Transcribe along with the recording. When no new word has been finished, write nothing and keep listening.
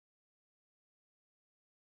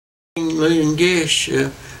Mr Gage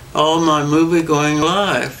all my movie-going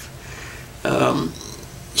life.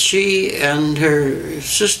 She and her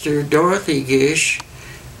sister Dorothy Gish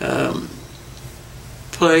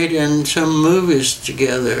played in some movies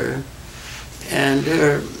together, and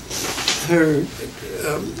her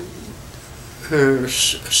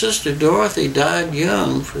sister Dorothy died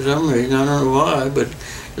young for some reason. I don't know why, but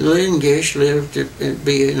Mr Gage lived to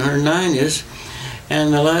be in her 90s.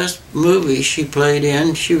 And the last movie she played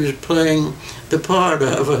in, she was playing the part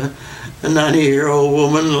of a 90-year-old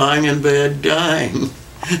woman lying in bed dying.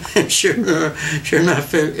 sure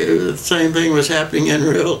enough, the same thing was happening in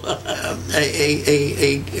real life.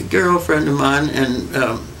 A girlfriend of mine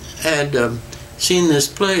had seen this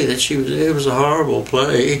play that it was a horrible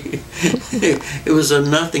play. It was a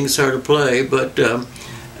nothing sort of play, but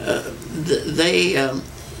they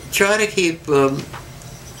try to keep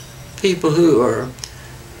people who are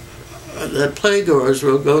that playgoers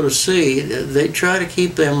will go to see. They try to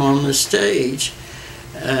keep them on the stage,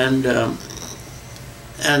 and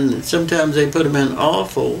sometimes they put them in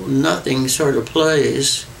awful nothing sort of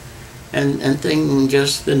plays, and thinking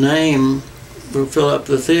just the name will fill up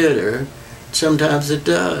the theater. Sometimes it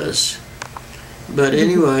does, but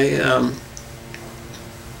anyway,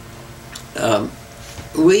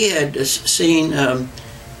 we had seen.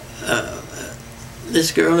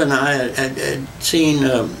 This girl and I had seen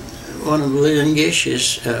one of Mr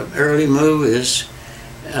Gage's early movies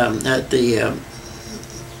at the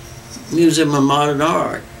Museum of Modern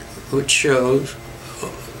Art, which shows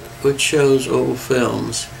old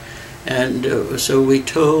films, and so we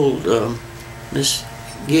told Miss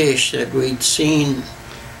Gage that we'd seen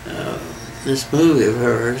this movie of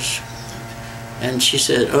hers, and she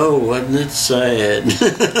said, "Oh, wasn't it sad?"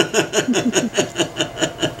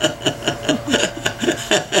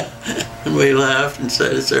 We laughed and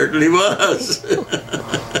said it certainly was.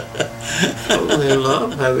 They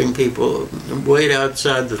love having people wait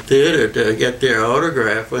outside the theater to get their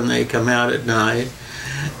autograph when they come out at night.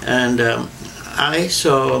 And I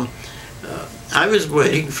was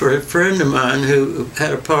waiting for a friend of mine who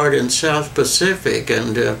had a part in South Pacific,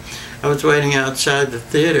 and I was waiting outside the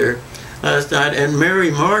theater last night, and Mary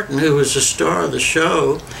Martin, who was the star of the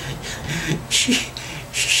show, she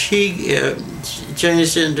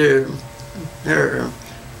changed into her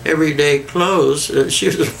everyday clothes. She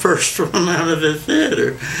was the first one out of the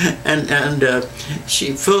theater, and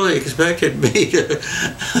she fully expected me to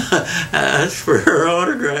ask for her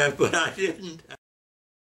autograph, but I didn't.